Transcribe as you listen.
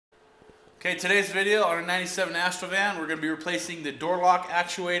Okay, today's video on a 97 Astrovan, we're going to be replacing the door lock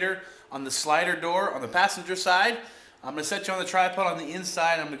actuator on the slider door on the passenger side. I'm going to set you on the tripod on the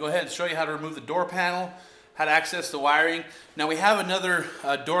inside. I'm going to go ahead and show you how to remove the door panel, how to access the wiring. Now we have another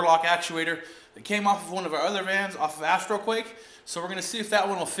door lock actuator that came off of one of our other vans, off of Astroquake. So we're going to see if that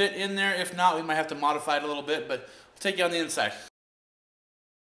one will fit in there. If not, we might have to modify it a little bit, but I'll take you on the inside.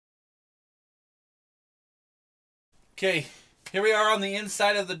 Okay, here we are on the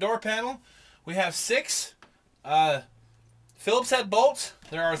inside of the door panel. We have 6 Phillips head bolts.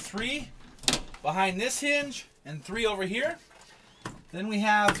 There are 3 behind this hinge and 3 over here. Then we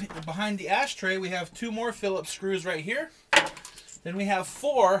have, behind the ashtray, we have 2 more Phillips screws right here. Then we have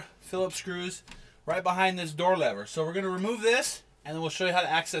 4 Phillips screws right behind this door lever. So we're going to remove this, and then we'll show you how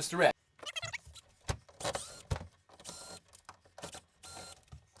to access the rest.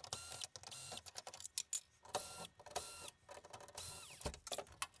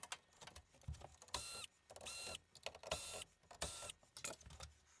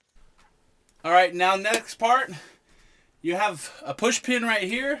 Alright, now next part, you have a push pin right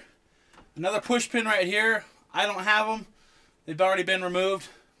here, another push pin right here. I don't have them, they've already been removed,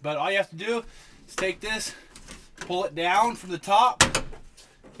 but all you have to do is take this, pull it down from the top,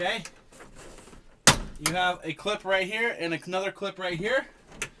 okay? You have a clip right here and another clip right here,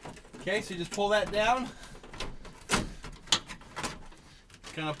 okay? So you just pull that down,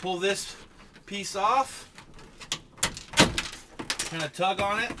 kind of pull this piece off, kind of tug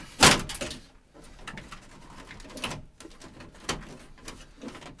on it.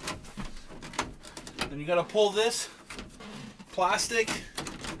 Then you got to pull this plastic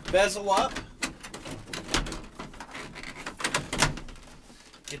bezel up.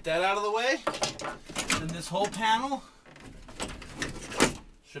 Get that out of the way. And this whole panel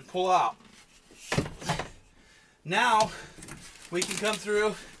should pull out. Now we can come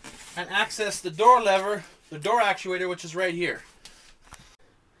through and access the door lever, the door actuator, which is right here.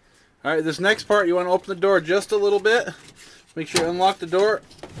 Alright, this next part, you want to open the door just a little bit. Make sure you unlock the door.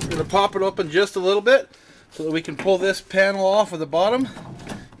 We're going to pop it open just a little bit so that we can pull this panel off of the bottom.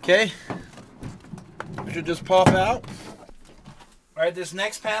 Okay. It should just pop out. Alright, this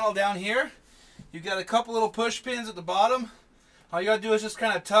next panel down here, you've got a couple little push pins at the bottom. All you got to do is just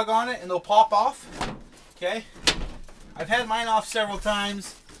kind of tug on it and they'll pop off. Okay. I've had mine off several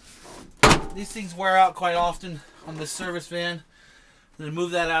times. These things wear out quite often on this service van. And then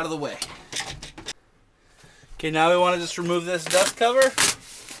move that out of the way. Okay, now we want to just remove this dust cover.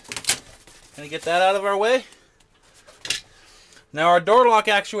 Gonna get that out of our way. Now our door lock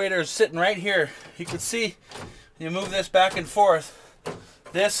actuator is sitting right here. You can see, you move this back and forth.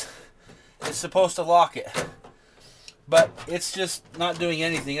 This is supposed to lock it. But it's just not doing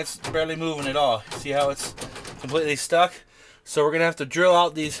anything. It's barely moving at all. See how it's completely stuck? So we're gonna have to drill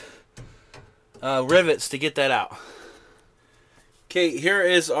out these rivets to get that out. Okay, here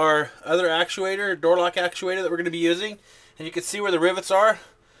is our other actuator, door lock actuator that we're going to be using. And you can see where the rivets are.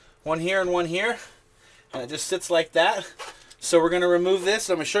 One here and one here. And it just sits like that. So we're going to remove this.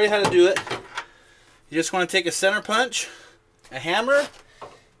 I'm going to show you how to do it. You just want to take a center punch, a hammer,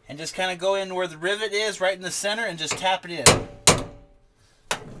 and just kind of go in where the rivet is, right in the center, and just tap it in.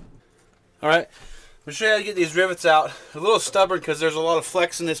 Alright, I'm going to show you how to get these rivets out. A little stubborn because there's a lot of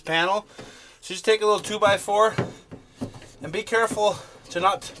flex in this panel. So just take a little 2x4. And be careful to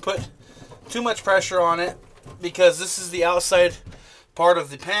not put too much pressure on it because this is the outside part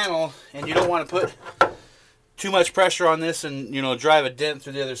of the panel and you don't want to put too much pressure on this and, you know, drive a dent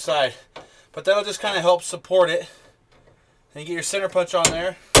through the other side. But that'll just kind of help support it. And you get your center punch on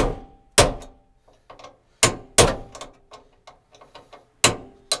there.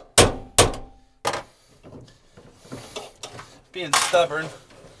 Being stubborn,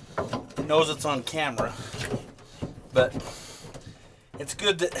 it knows it's on camera. But it's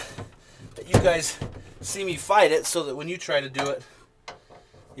good that you guys see me fight it so that when you try to do it,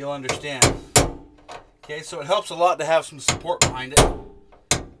 you'll understand. Okay, so it helps a lot to have some support behind it.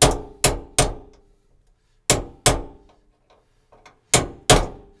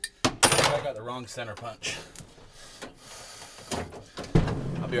 I got the wrong center punch.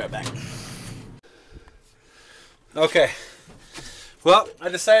 I'll be right back. Okay. Well, I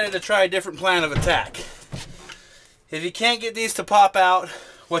decided to try a different plan of attack. If you can't get these to pop out,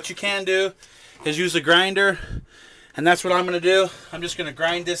 what you can do is use a grinder, and that's what I'm going to do. I'm just going to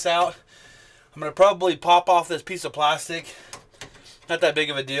grind this out. I'm going to probably pop off this piece of plastic. Not that big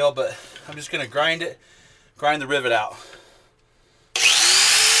of a deal, but I'm just going to grind the rivet out.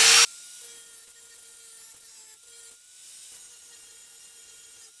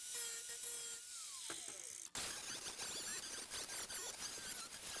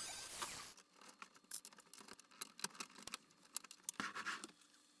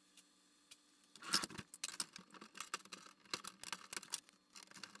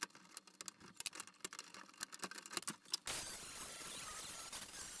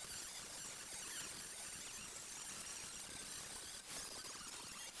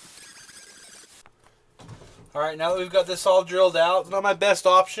 Alright, now that we've got this all drilled out, it's not my best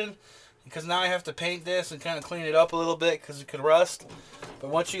option because now I have to paint this and kind of clean it up a little bit because it could rust. But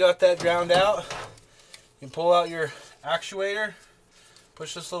once you got that ground out, you can pull out your actuator,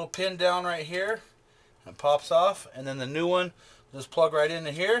 push this little pin down right here, and it pops off, and then the new one will just plug right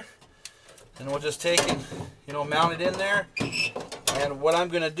into here. And we'll just take and, you know, mount it in there. And what I'm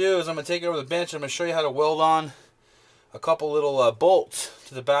going to do is I'm going to take it over the bench. I'm going to show you how to weld on a couple little bolts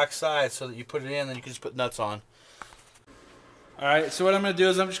to the back side so that you put it in, then you can just put nuts on. Alright, so what I'm going to do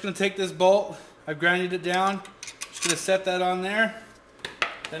is I'm just going to take this bolt. I've grinded it down. Just going to set that on there.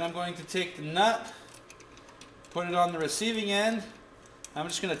 Then I'm going to take the nut, put it on the receiving end. I'm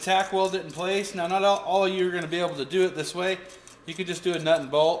just going to tack weld it in place. Now, not all of you are going to be able to do it this way. You could just do a nut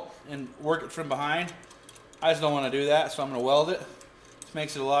and bolt and work it from behind. I just don't want to do that, so I'm going to weld it. This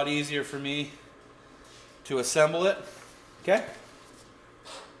makes it a lot easier for me to assemble it. Okay?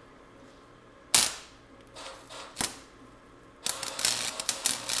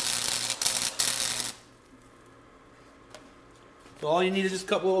 So all you need is just a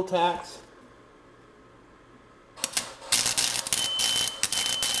couple little tacks.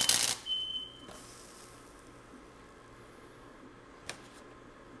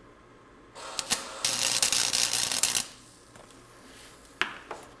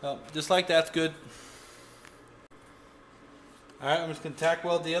 Just like that's good. Alright, I'm just going to tack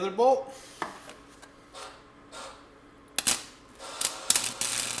weld the other bolt.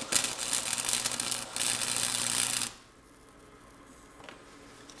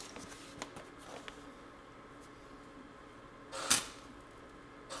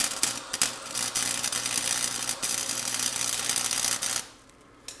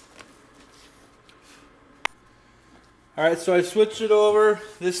 Alright, so I switched it over.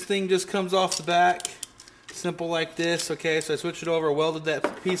 This thing just comes off the back. Simple like this. Okay, so I switched it over, welded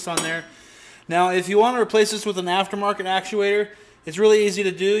that piece on there. Now, if you want to replace this with an aftermarket actuator, it's really easy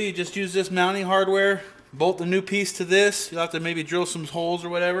to do. You just use this mounting hardware, bolt the new piece to this. You'll have to maybe drill some holes or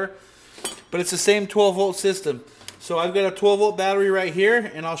whatever. But it's the same 12-volt system. So I've got a 12-volt battery right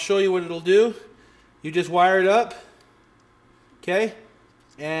here, and I'll show you what it'll do. You just wire it up. Okay?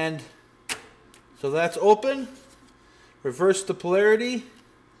 And so that's open. Reverse the polarity,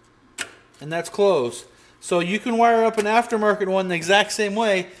 and that's closed. So you can wire up an aftermarket one the exact same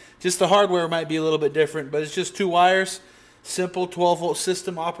way, just the hardware might be a little bit different, but it's just two wires, simple 12-volt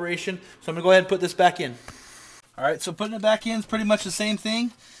system operation. So I'm going to go ahead and put this back in. Alright, so putting it back in is pretty much the same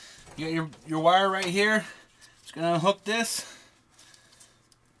thing. You got your wire right here. Just going to unhook this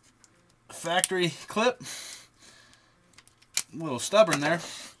factory clip. A little stubborn there.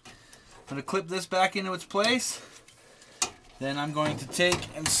 I'm going to clip this back into its place. Then I'm going to take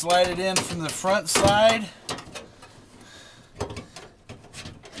and slide it in from the front side.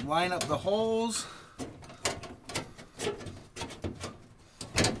 Line up the holes.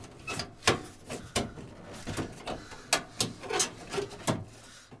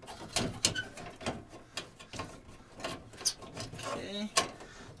 Okay.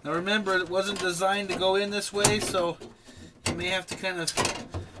 Now remember, it wasn't designed to go in this way, so you may have to kind of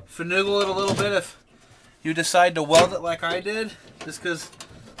finagle it a little bit if you decide to weld it like I did, just because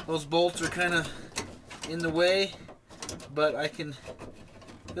those bolts are kind of in the way, but I can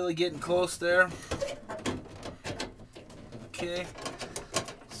really getting close there. Okay,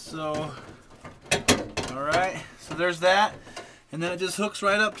 so alright, so there's that, and then it just hooks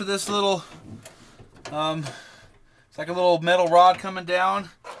right up to this little it's like a little metal rod coming down.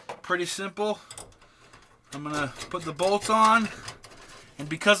 Pretty simple. I'm gonna put the bolts on, and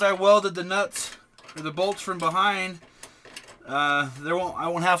because I welded the nuts or the bolts from behind, I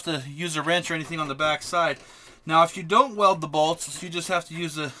won't have to use a wrench or anything on the back side. Now if you don't weld the bolts, you just have to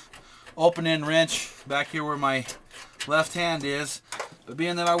use a open end wrench back here where my left hand is. But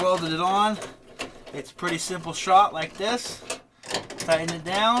being that I welded it on, it's a pretty simple shot like this. Tighten it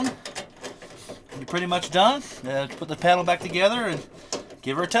down. You're pretty much done. Put the panel back together and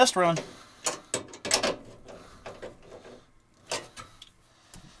give her a test run.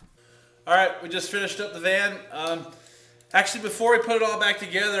 Alright, we just finished up the van. Actually, before we put it all back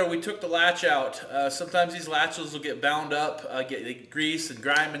together, we took the latch out. Sometimes these latches will get bound up, get grease and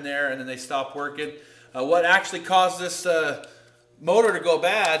grime in there, and then they stop working. What actually caused this motor to go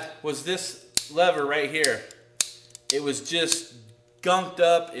bad was this lever right here. It was just gunked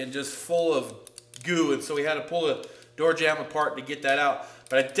up and just full of goo, and so we had to pull the door jamb apart to get that out.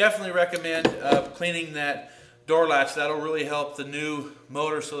 But I definitely recommend cleaning that door latch. That'll really help the new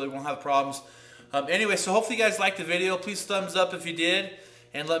motor so they won't have problems. Anyway, so hopefully you guys liked the video. Please thumbs up if you did,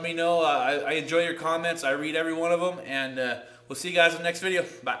 and let me know. I enjoy your comments. I read every one of them, and we'll see you guys in the next video.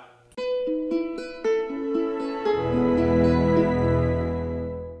 Bye.